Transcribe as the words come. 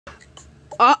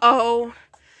Uh-oh.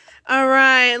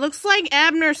 Alright, looks like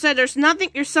Abner said there's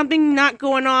something not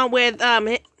going on with,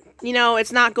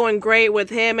 it's not going great with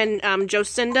him and,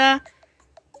 Jocinda.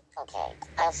 Okay,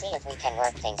 I'll see if we can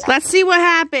work things out. Let's see what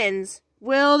happens.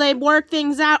 Will they work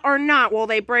things out or not? Will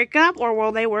they break up or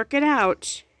will they work it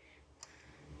out?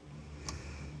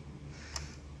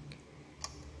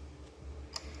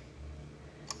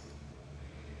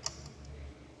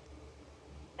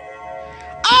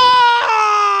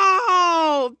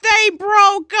 Oh! They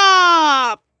broke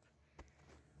up!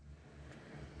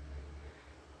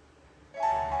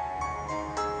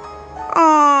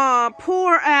 Aw,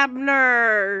 poor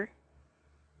Abner.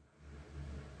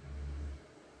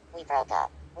 We broke up.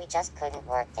 We just couldn't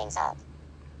work things out.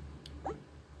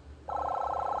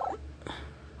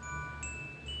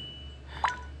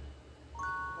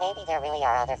 Maybe there really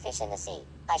are other fish in the sea.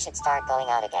 I should start going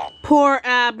out again. Poor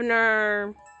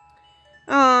Abner.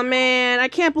 Oh man, I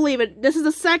can't believe it. This is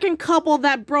the second couple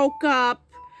that broke up.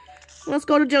 Let's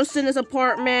go to Jocinda's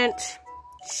apartment.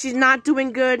 She's not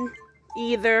doing good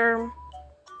either.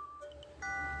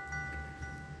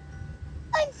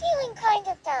 I'm feeling kind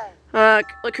of down.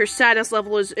 Look, her sadness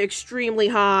level is extremely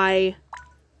high.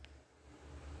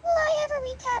 Will I ever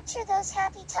recapture those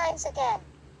happy times again?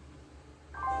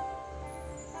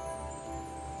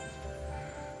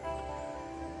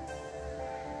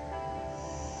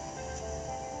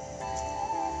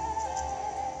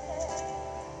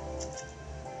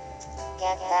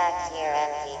 Get back here,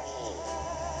 MVP.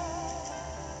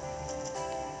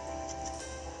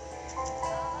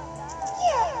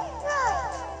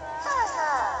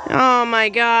 Oh my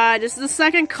god, this is the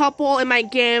second couple in my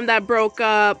game that broke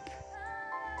up.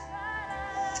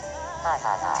 Ha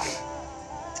ha ha.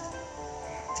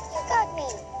 You got me.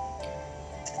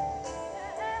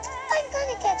 I'm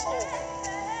gonna get you.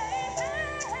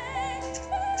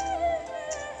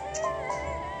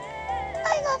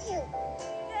 I love you.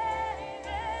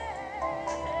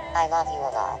 I love you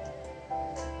a lot.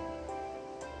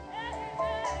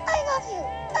 I love you.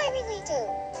 I really do.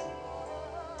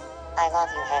 I love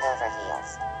you head over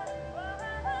heels.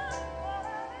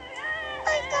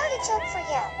 I've got a joke for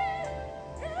you.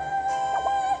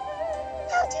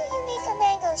 How do you make a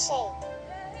mango shake?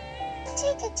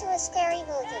 Take it to a scary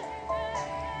movie.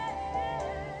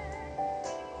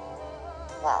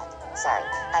 What? Sorry,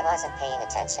 I wasn't paying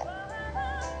attention.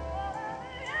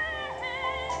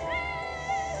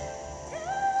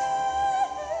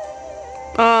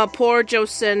 Oh, poor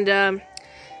Jocinda.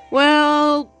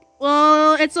 Well,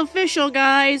 it's official,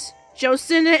 guys.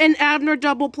 Jocinda and Abner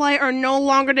Dubbleplay are no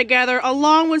longer together,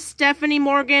 along with Stephanie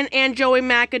Morgan and Joey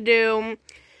McAdoo.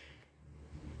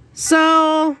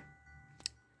 So,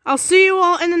 I'll see you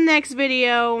all in the next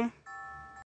video.